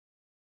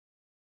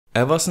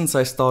Ever since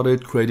I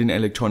started creating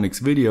electronics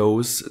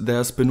videos,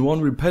 there's been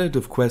one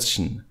repetitive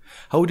question: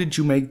 how did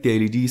you make the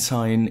LED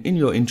sign in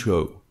your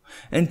intro?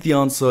 And the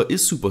answer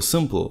is super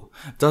simple: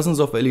 dozens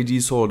of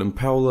LEDs soldered in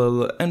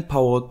parallel and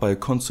powered by a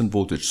constant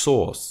voltage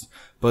source.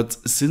 But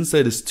since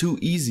that is too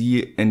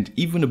easy and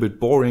even a bit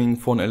boring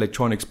for an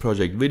electronics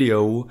project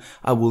video,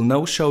 I will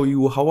now show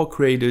you how I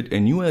created a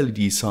new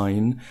LED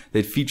sign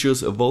that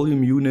features a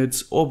volume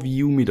unit or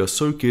VU meter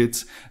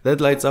circuit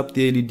that lights up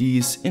the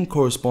LEDs in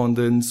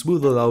correspondence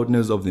with the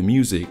loudness of the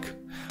music.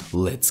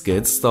 Let's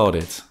get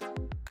started.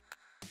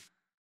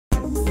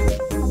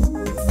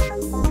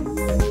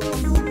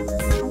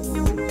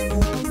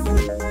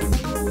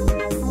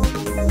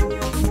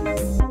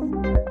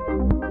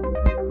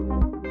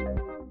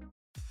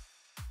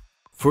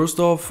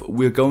 First off,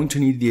 we're going to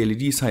need the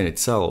LED sign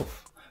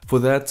itself. For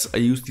that, I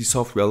used the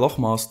software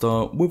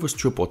Logmaster with a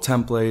Stripboard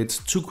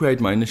template to create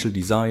my initial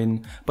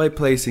design by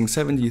placing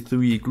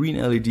 73 green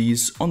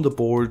LEDs on the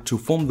board to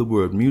form the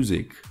word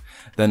music.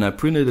 Then I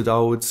printed it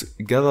out,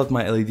 gathered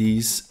my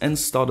LEDs and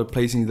started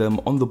placing them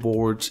on the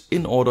board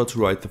in order to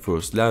write the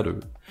first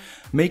letter.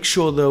 Make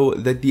sure though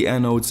that the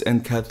anodes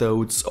and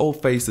cathodes all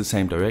face the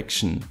same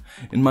direction.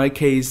 In my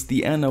case,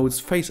 the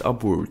anodes face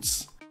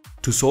upwards.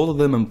 To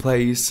solder them in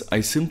place,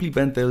 I simply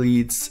bent the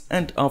leads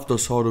and after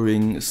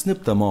soldering,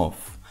 snipped them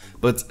off.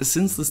 But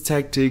since this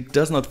tactic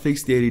does not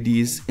fix the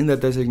LEDs in their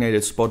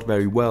designated spot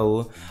very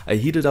well, I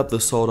heated up the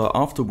solder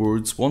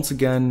afterwards once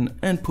again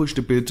and pushed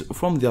a bit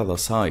from the other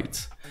side.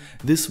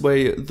 This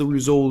way the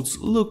results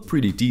look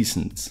pretty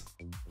decent.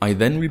 I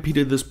then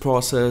repeated this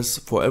process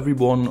for every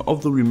one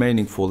of the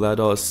remaining 4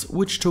 letters,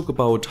 which took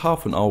about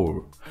half an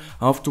hour.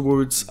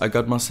 Afterwards I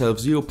got myself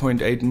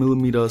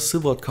 0.8mm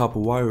silvered copper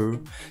wire,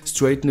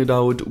 straightened it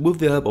out with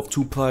the help of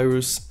 2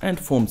 pliers and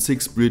formed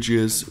 6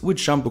 bridges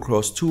which jump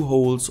across 2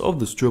 holes of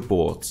the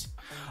stripboard.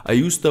 I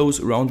used those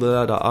around the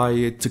letter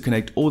I to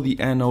connect all the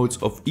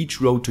anodes of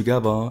each row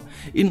together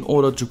in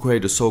order to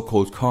create a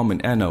so-called common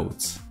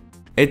anode.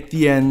 At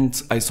the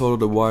end, I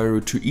soldered a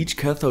wire to each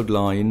cathode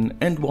line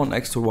and 1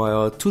 extra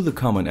wire to the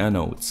common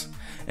anodes.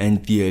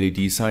 And the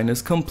LED sign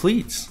is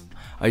complete.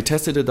 I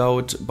tested it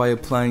out by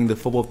applying the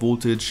forward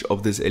voltage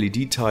of this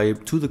LED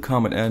type to the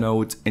common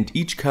anode and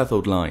each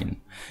cathode line.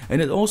 And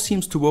it all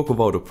seems to work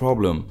without a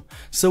problem,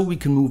 so we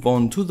can move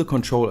on to the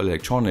control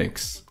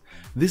electronics.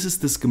 This is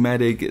the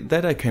schematic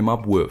that I came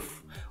up with.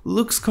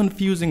 Looks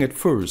confusing at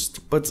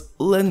first, but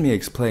let me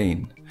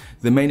explain.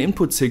 The main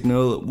input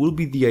signal will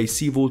be the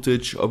AC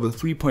voltage of a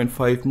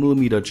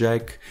 3.5mm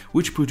jack,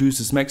 which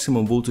produces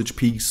maximum voltage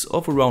peaks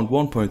of around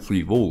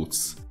 1.3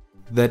 volts.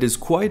 That is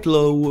quite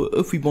low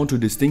if we want to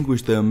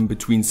distinguish them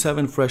between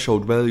 7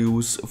 threshold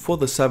values for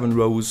the 7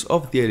 rows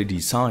of the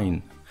LED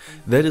sign.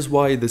 That is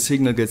why the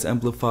signal gets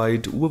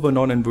amplified with a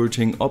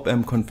non-inverting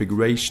op-amp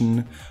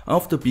configuration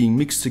after being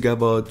mixed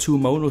together to a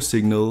mono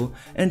signal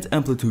and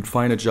amplitude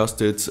fine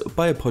adjusted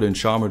by a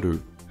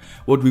potentiometer.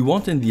 What we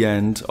want in the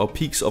end are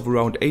peaks of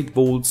around 8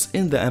 volts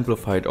in the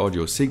amplified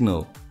audio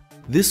signal.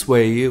 This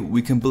way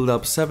we can build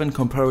up 7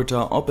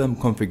 comparator op-amp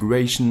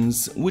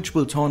configurations which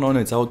will turn on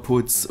its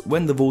outputs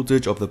when the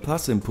voltage of the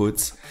plus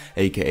inputs,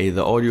 aka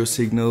the audio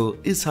signal,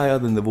 is higher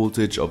than the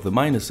voltage of the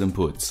minus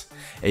inputs,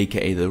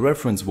 aka the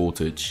reference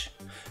voltage.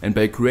 And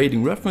by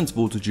creating reference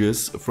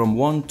voltages from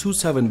 1 to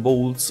 7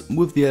 volts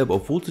with the help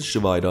of voltage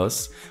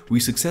dividers, we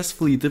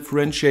successfully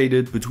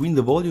differentiated between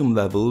the volume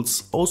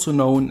levels, also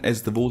known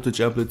as the voltage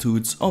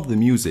amplitudes of the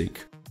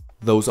music.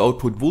 Those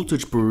output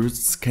voltage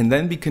bursts can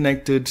then be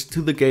connected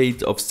to the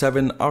gate of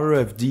 7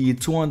 RFD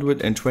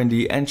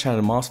 220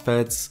 N-channel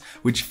MOSFETs,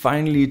 which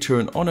finally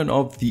turn on and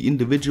off the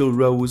individual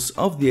rows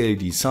of the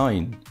LED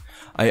sign.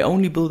 I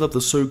only built up the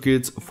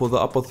circuit for the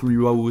upper 3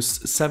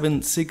 rows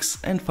 7, 6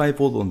 and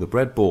 5V on the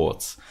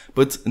breadboard,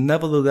 but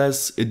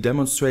nevertheless it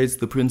demonstrates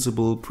the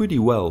principle pretty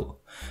well.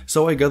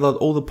 So I gathered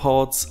all the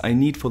parts I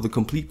need for the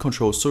complete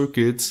control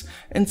circuit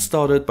and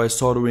started by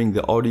soldering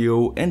the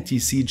audio and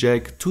DC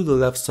jack to the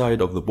left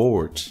side of the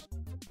board.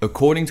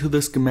 According to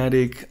the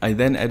schematic, I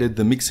then added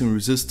the mixing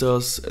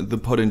resistors, the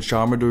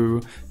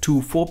potentiometer,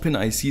 2 4-pin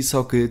IC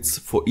sockets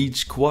for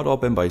each quad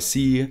op-amp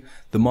IC,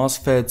 the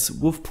MOSFETs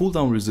with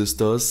pull-down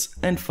resistors,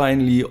 and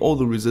finally all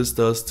the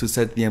resistors to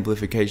set the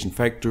amplification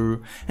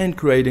factor and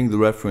creating the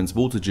reference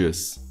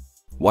voltages.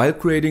 While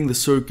creating the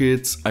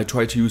circuits, I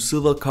tried to use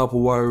silver copper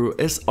wire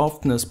as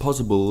often as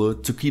possible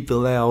to keep the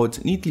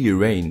layout neatly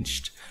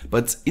arranged.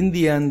 But in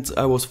the end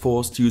I was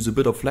forced to use a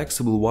bit of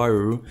flexible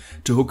wire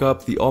to hook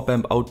up the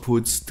op-amp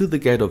outputs to the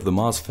gate of the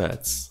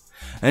MOSFETs.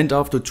 And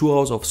after 2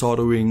 hours of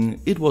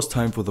soldering, it was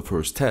time for the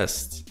first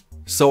test.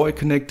 So I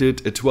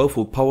connected a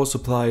 12V power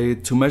supply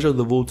to measure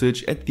the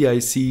voltage at the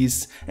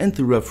ICs and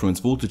the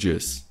reference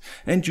voltages,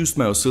 and used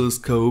my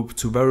oscilloscope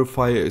to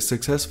verify a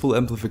successful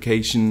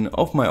amplification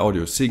of my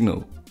audio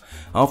signal.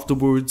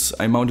 Afterwards,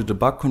 I mounted a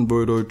buck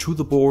converter to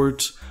the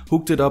board,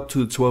 hooked it up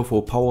to the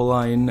 12V power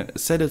line,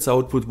 set its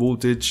output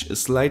voltage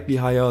slightly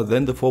higher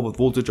than the forward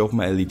voltage of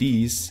my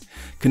LEDs,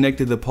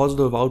 connected the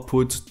positive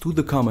output to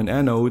the common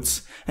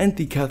anodes and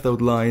the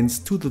cathode lines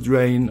to the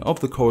drain of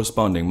the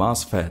corresponding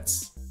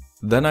MOSFETs.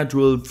 Then I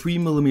drilled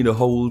 3mm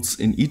holes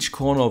in each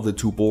corner of the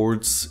two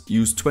boards,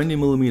 used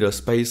 20mm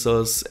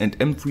spacers and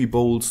M3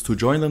 bolts to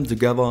join them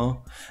together,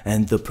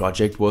 and the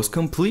project was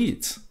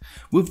complete.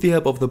 With the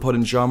help of the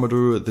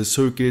potentiometer, the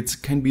circuit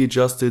can be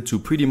adjusted to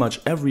pretty much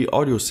every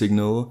audio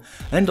signal,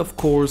 and of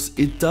course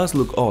it does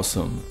look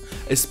awesome,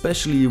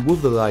 especially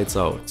with the lights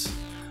out.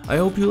 I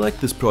hope you like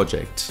this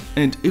project,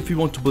 and if you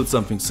want to build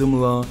something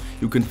similar,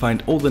 you can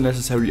find all the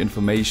necessary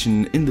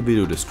information in the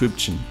video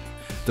description.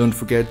 Don't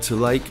forget to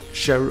like,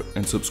 share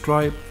and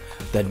subscribe,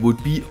 that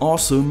would be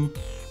awesome.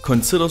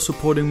 Consider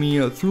supporting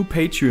me through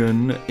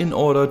Patreon in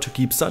order to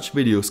keep such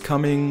videos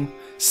coming.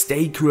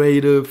 Stay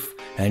creative,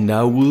 and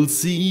I will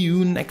see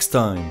you next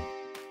time.